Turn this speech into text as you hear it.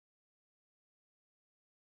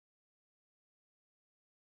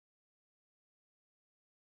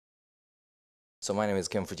So my name is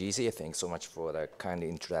Kenichi Fujise. Thanks so much for the kind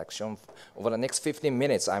introduction. Over the next 15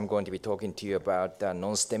 minutes, I'm going to be talking to you about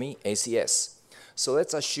non-STEMI ACS. So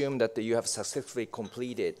let's assume that you have successfully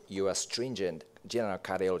completed your stringent general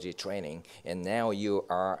cardiology training, and now you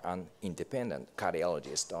are an independent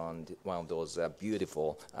cardiologist on one of those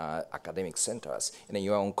beautiful academic centers. And then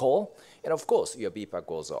you're on call, and of course, your beeper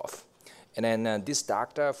goes off. And then this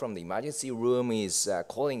doctor from the emergency room is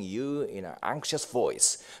calling you in an anxious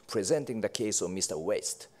voice, presenting the case of Mr.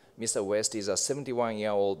 West. Mr. West is a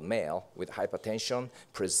 71-year-old male with hypertension,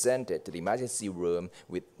 presented to the emergency room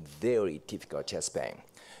with very typical chest pain.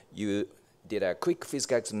 You did a quick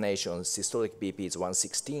physical examination, systolic BP is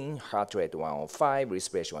 116, heart rate 105,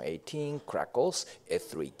 respiration 18, crackles,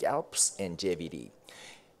 F3 gallops, and JVD.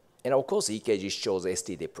 And of course, EKG shows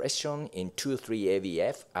ST depression in 2-3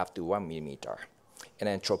 AVF up to 1 millimeter. And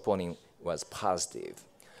then troponin was positive.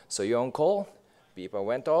 So you're on call, beeper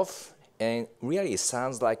went off, and really it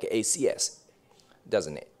sounds like ACS,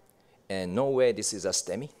 doesn't it? And no way this is a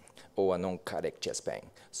STEMI or a non-cardiac chest pain.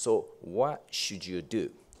 So what should you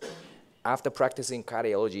do? After practicing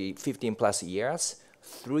cardiology 15 plus years,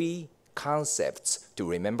 3 concepts to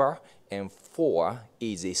remember and 4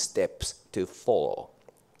 easy steps to follow.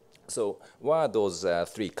 So what are those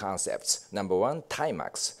 3 concepts? Number 1,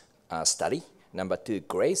 Timax study. Number 2,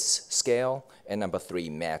 Grace scale. And number 3,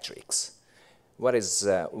 matrix. What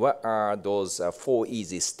are those 4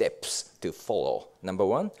 easy steps to follow? Number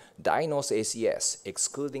 1, diagnose ACS,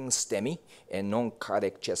 excluding STEMI and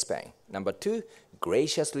non-cardiac chest pain. Number 2,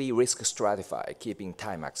 graciously risk stratify, keeping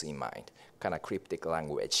Timax in mind. Kind of cryptic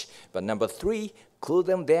language. But number 3, cool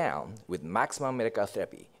them down with maximum medical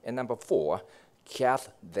therapy. And number 4, cath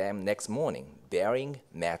them next morning, bearing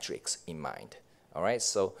matrix in mind. All right,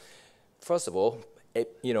 so first of all,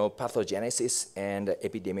 pathogenesis and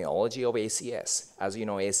epidemiology of ACS. As you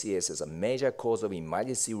know, ACS is a major cause of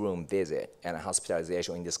emergency room visit and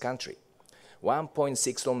hospitalization in this country.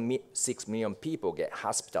 1.6 million people get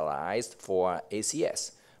hospitalized for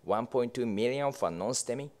ACS, 1.2 million for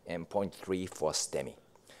non-STEMI, and 0.3 for STEMI.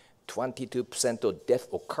 22% of deaths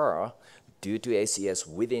occur due to ACS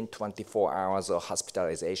within 24 hours of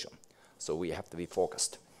hospitalization. So we have to be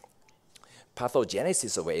focused.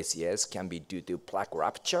 Pathogenesis of ACS can be due to plaque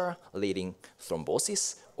rupture leading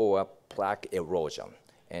thrombosis or plaque erosion.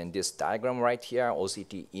 And this diagram right here,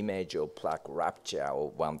 OCT image of plaque rupture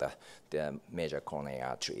of one of the major coronary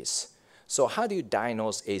arteries. So how do you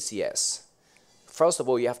diagnose ACS? First of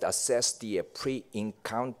all, you have to assess the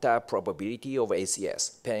pre-encounter probability of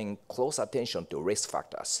ACS, paying close attention to risk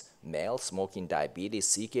factors: male, smoking, diabetes,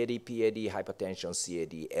 CKD, PAD, hypertension,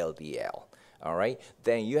 CAD, LDL. All right?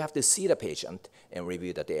 Then you have to see the patient and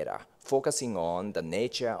review the data, focusing on the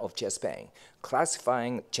nature of chest pain,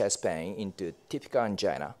 classifying chest pain into typical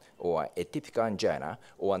angina or atypical angina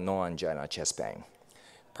or non-angina chest pain.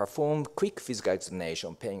 Perform quick physical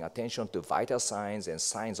examination, paying attention to vital signs and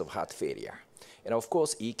signs of heart failure. And of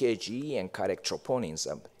course, EKG and cardiac troponins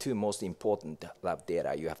are 2 most important lab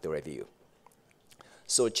data you have to review.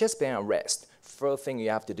 So chest pain arrest, first thing you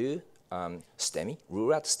have to do, STEMI,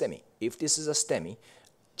 rule out STEMI. If this is a STEMI,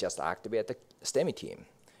 just activate the STEMI team.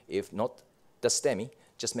 If not the STEMI,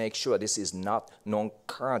 just make sure this is not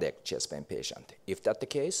non-cardiac chest pain patient. If that's the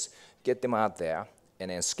case, get them out there and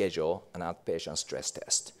then schedule an outpatient stress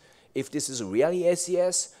test. If this is really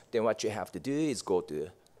ACS, then what you have to do is go to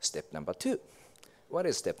step number 2. What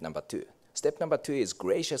is step number 2? Step number 2 is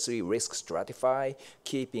graciously risk stratify,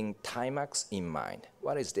 keeping Timax in mind.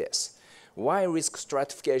 What is this? Why risk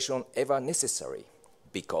stratification ever necessary?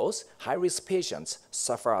 Because high-risk patients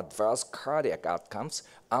suffer adverse cardiac outcomes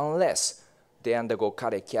unless they undergo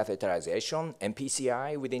cardiac catheterization and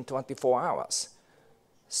PCI within 24 hours,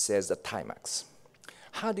 says the Timax.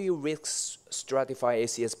 How do you risk stratify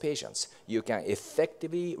ACS patients? You can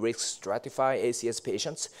effectively risk stratify ACS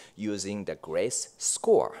patients using the GRACE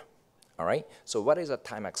score. All right? So what is a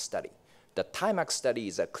Timax study? The Timax study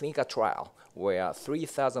is a clinical trial where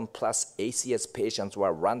 3,000 plus ACS patients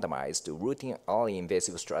were randomized to routine early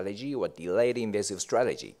invasive strategy or delayed invasive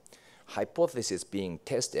strategy. Hypothesis being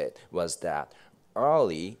tested was that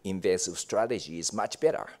early invasive strategy is much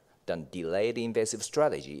better than delayed invasive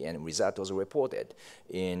strategy, and result was reported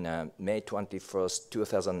in May 21st,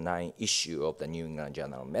 2009 issue of the New England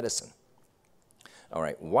Journal of Medicine. All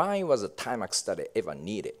right, why was a Timax study ever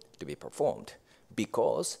needed to be performed?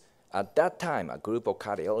 Because at that time, a group of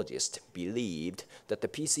cardiologists believed that the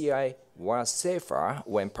PCI was safer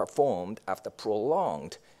when performed after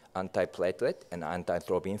prolonged antiplatelet and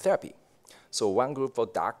antithrombin therapy. So one group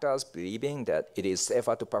of doctors believing that it is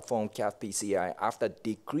safer to perform cath PCI after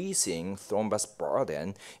decreasing thrombus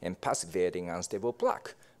burden and passivating unstable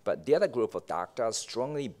plaque. But the other group of doctors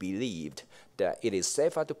strongly believed that it is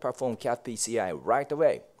safer to perform cath PCI right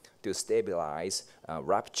away to stabilize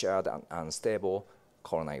ruptured and unstable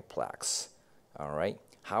coronary plaques. All right.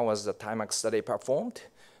 How was the TIMAC study performed?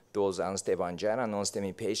 Those unstable angina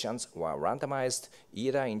non-STEMI patients were randomized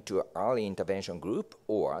either into early intervention group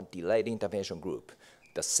or delayed intervention group.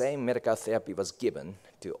 The same medical therapy was given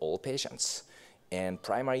to all patients, and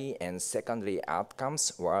primary and secondary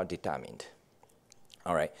outcomes were determined.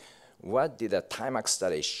 All right, what did the TIMAC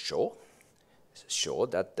study show? Show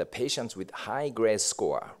that the patients with high grade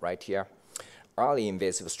score, right here, early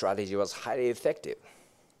invasive strategy was highly effective.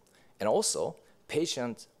 And also,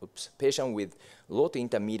 patient with low to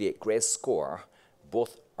intermediate grade score,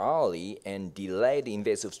 both early and delayed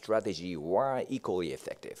invasive strategy were equally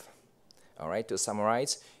effective. All right, to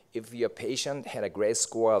summarize, if your patient had a grade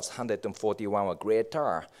score of 141 or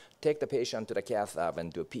greater, take the patient to the cath lab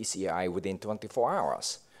and do PCI within 24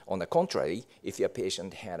 hours. On the contrary, if your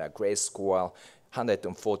patient had a grade score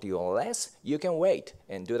 140 or less, you can wait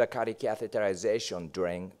and do the cardiac catheterization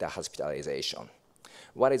during the hospitalization.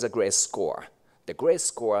 What is a grade score? The grade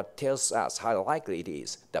score tells us how likely it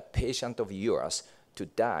is the patient of yours to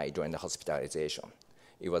die during the hospitalization.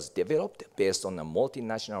 It was developed based on a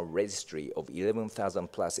multinational registry of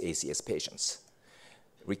 11,000 plus ACS patients.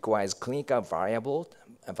 Requires clinical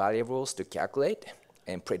variables to calculate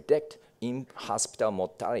and predict in-hospital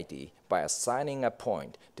mortality by assigning a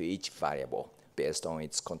point to each variable based on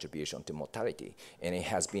its contribution to mortality. And it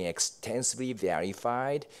has been extensively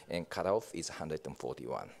verified, and cutoff is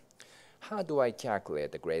 141. How do I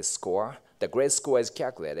calculate the grade score? The grade score is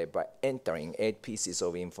calculated by entering 8 pieces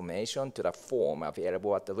of information to the form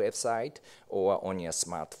available at the website or on your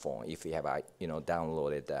smartphone if you have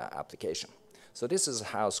downloaded the application. So this is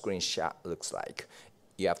how screenshot looks like.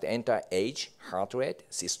 You have to enter age, heart rate,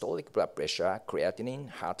 systolic blood pressure, creatinine,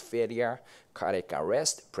 heart failure, cardiac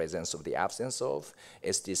arrest, presence of the absence of,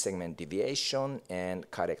 ST segment deviation, and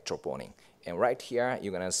cardiac troponin. And right here,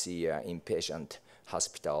 you're going to see inpatient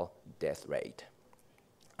hospital death rate.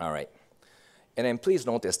 All right. And then please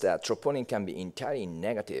notice that troponin can be entirely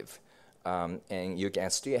negative, and you can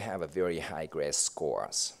still have a very high grade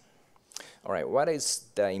scores. All right, what is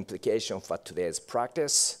the implication for today's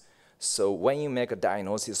practice? So when you make a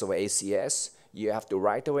diagnosis of ACS, you have to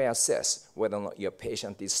right away assess whether or not your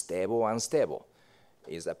patient is stable or unstable.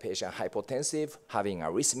 Is the patient hypotensive, having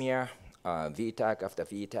arrhythmia, VTAC after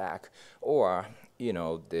VTAC, or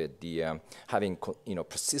having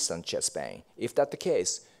persistent chest pain? If that's the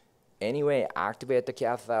case, anyway, activate the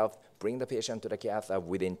cath valve, bring the patient to the cath valve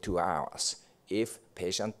within 2 hours. If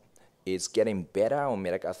patient is getting better on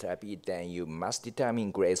medical therapy, then you must determine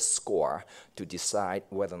grade score to decide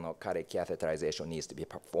whether or not cardiac catheterization needs to be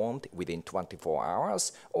performed within 24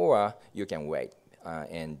 hours, or you can wait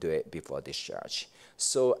and do it before discharge.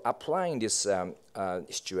 So applying this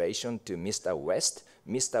situation to Mr.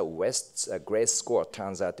 West's grade score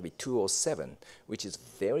turns out to be 207, which is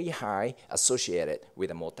very high, associated with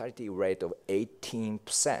a mortality rate of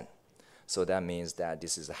 18%. So that means that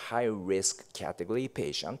this is a high-risk category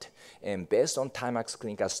patient, and based on TIMAC's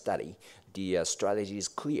clinical study, the strategy is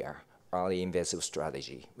clear, early invasive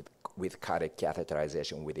strategy with cardiac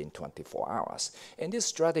catheterization within 24 hours. And this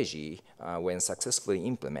strategy, when successfully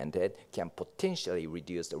implemented, can potentially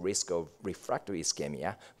reduce the risk of refractory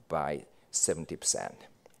ischemia by 70%.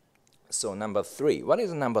 So number 3, what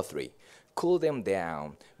is number 3? Cool them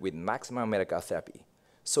down with maximum medical therapy.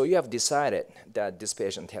 So you have decided that this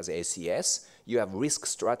patient has ACS, you have risk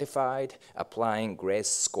stratified, applying grade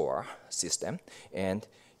score system, and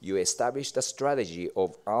you established a strategy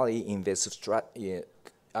of early invasive strategy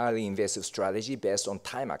based on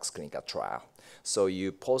TIMAC's clinical trial. So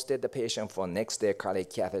you posted the patient for next day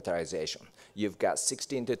cardiac catheterization. You've got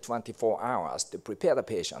 16 to 24 hours to prepare the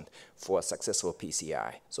patient for a successful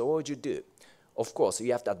PCI. So what would you do? Of course,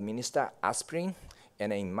 you have to administer aspirin.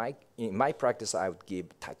 And in my practice, I would give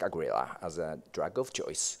ticagrelor as a drug of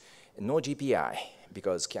choice. No GPI,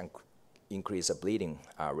 because it can increase the bleeding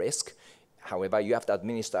risk. However, you have to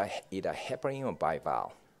administer either heparin or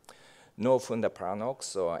bivalve. No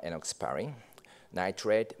fundaparanux or enoxaparin.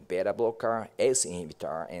 Nitrate, beta blocker, ACE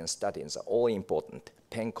inhibitor, and statins are all important.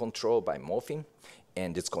 Pain control by morphine,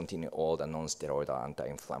 and discontinue all the non-steroidal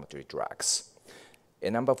anti-inflammatory drugs.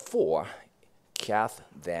 And number 4, cath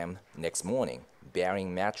them next morning,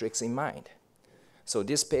 bearing matrix in mind. So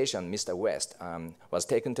this patient, Mr. West, was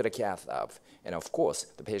taken to the cath lab, and of course,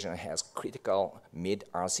 the patient has critical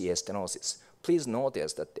mid-RCA stenosis, Please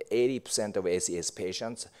notice that 80% of ACS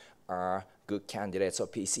patients are good candidates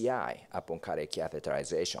of PCI upon cardiac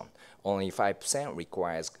catheterization. Only 5%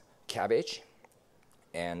 requires CABG,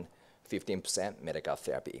 and 15% medical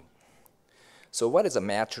therapy. So what is a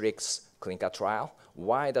matrix clinical trial?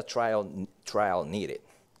 Why the trial needed?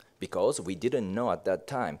 Because we didn't know at that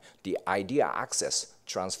time the ideal access,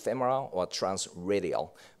 transfemoral or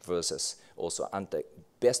transradial, versus also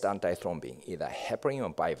best antithrombin, either heparin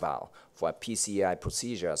or bivalve, for PCI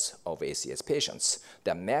procedures of ACS patients.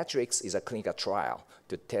 The matrix is a clinical trial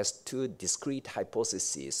to test two discrete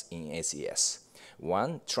hypotheses in ACS.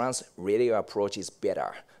 One, transradial approach is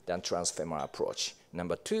better than transfemoral approach.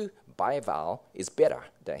 Number two, bivalve is better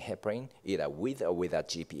than heparin, either with or without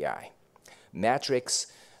GPI.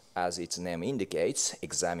 Matrix, as its name indicates,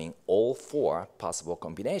 examine all four possible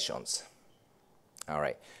combinations. All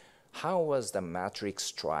right. How was the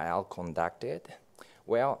matrix trial conducted?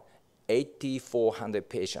 Well, 8,400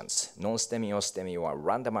 patients, non-STEMI or STEMI, were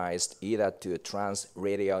randomized either to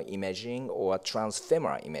transradial imaging or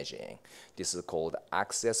transfemoral imaging. This is called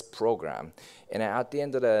Access Program. And at the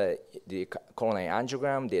end of the coronary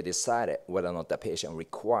angiogram, they decided whether or not the patient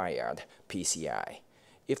required PCI.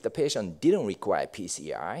 If the patient didn't require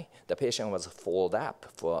PCI, the patient was followed up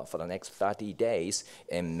for the next 30 days,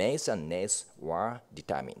 and MACE and NACE were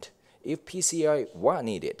determined. If PCI were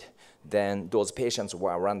needed, then those patients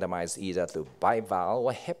were randomized either to bivalve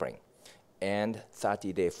or heparin, and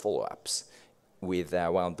 30-day follow-ups with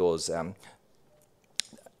one of those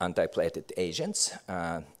antiplatelet agents,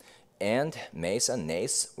 and MACE and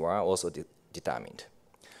NACE were also determined.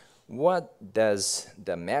 What does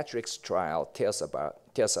the matrix trial tells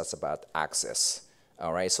us about access?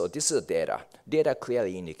 All right, so this is data. Data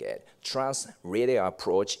clearly indicate transradial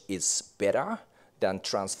approach is better than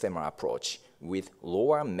transfemoral approach with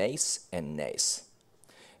lower MACE and NACE.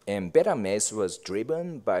 And better MACE was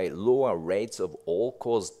driven by lower rates of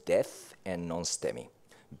all-cause death and non-STEMI.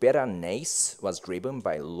 Better NACE was driven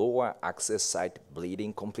by lower access site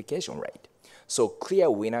bleeding complication rate. So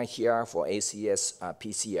clear winner here for ACS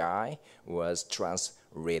PCI was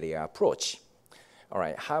transradial approach. All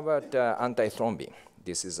right, how about antithrombin?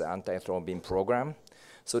 This is the Antithrombin Program.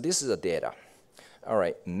 So this is the data. All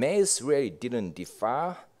right, MACE really didn't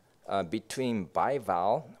differ between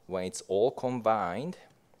bivalve when it's all combined.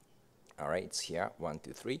 All right, it's here, 1,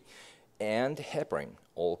 2, 3, and heparin,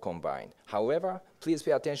 all combined. However, please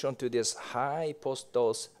pay attention to this high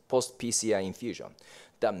post-dose, post-PCI infusion.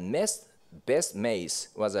 The best MACE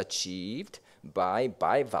was achieved by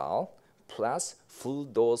bivalve plus full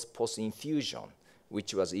dose post-infusion,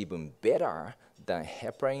 which was even better than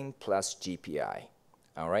heparin plus GPI.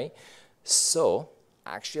 All right, so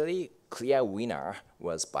actually clear winner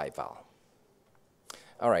was bivalve.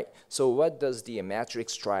 All right, so what does the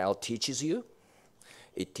matrix trial teaches you?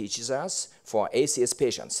 It teaches us for ACS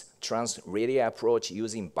patients, transradial approach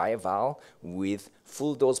using bivalve with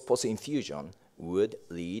full dose post-infusion would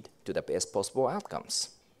lead to the best possible outcomes.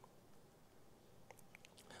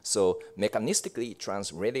 So mechanistically,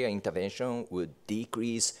 transradial intervention would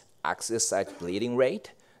decrease access site bleeding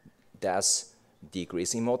rate, thus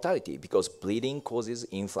decreasing mortality, because bleeding causes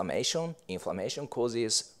inflammation, inflammation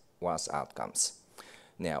causes worse outcomes.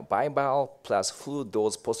 Now, bivalve plus full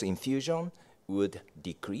dose post-infusion would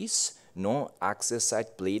decrease non-access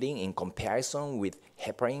site bleeding in comparison with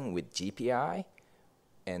heparin with GPI,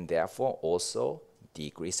 and therefore also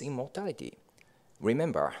decreasing mortality.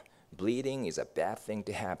 Remember, bleeding is a bad thing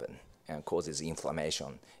to happen and causes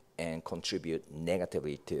inflammation and contribute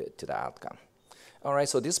negatively to the outcome. All right,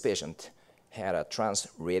 so this patient had a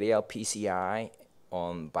transradial PCI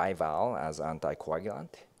on bivalve as anticoagulant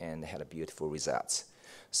and had a beautiful results.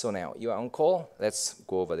 So now you're on call. Let's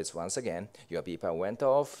go over this once again. Your BPAP went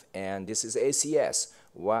off, and this is ACS.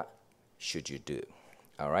 What should you do?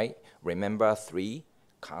 All right, remember 3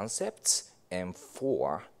 concepts and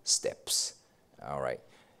 4 steps. All right,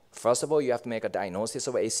 first of all, you have to make a diagnosis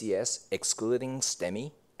of ACS, excluding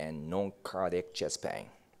STEMI and non-cardiac chest pain.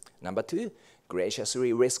 Number 2,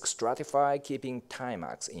 graciously risk stratify, keeping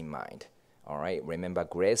Timax in mind. All right, remember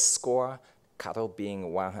GRACE score, cutoff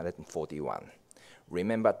being 141.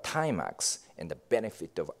 Remember Timax and the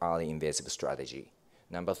benefit of early invasive strategy.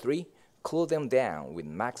 Number 3, cool them down with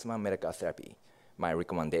maximum medical therapy. My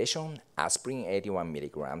recommendation, aspirin 81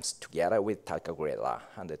 milligrams together with ticagrelor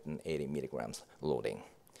 180 milligrams loading,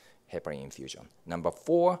 heparin infusion. Number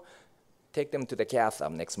 4, take them to the cath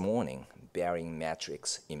lab next morning, bearing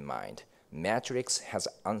matrix in mind. Matrix has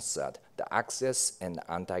answered the access and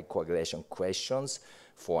anticoagulation questions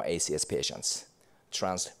for ACS patients.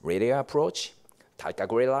 Transradial approach,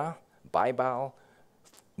 ticagrelor, bivalve,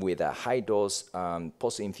 with a high dose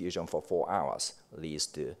post-infusion for 4 hours leads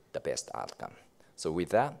to the best outcome. So with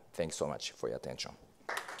that, thanks so much for your attention.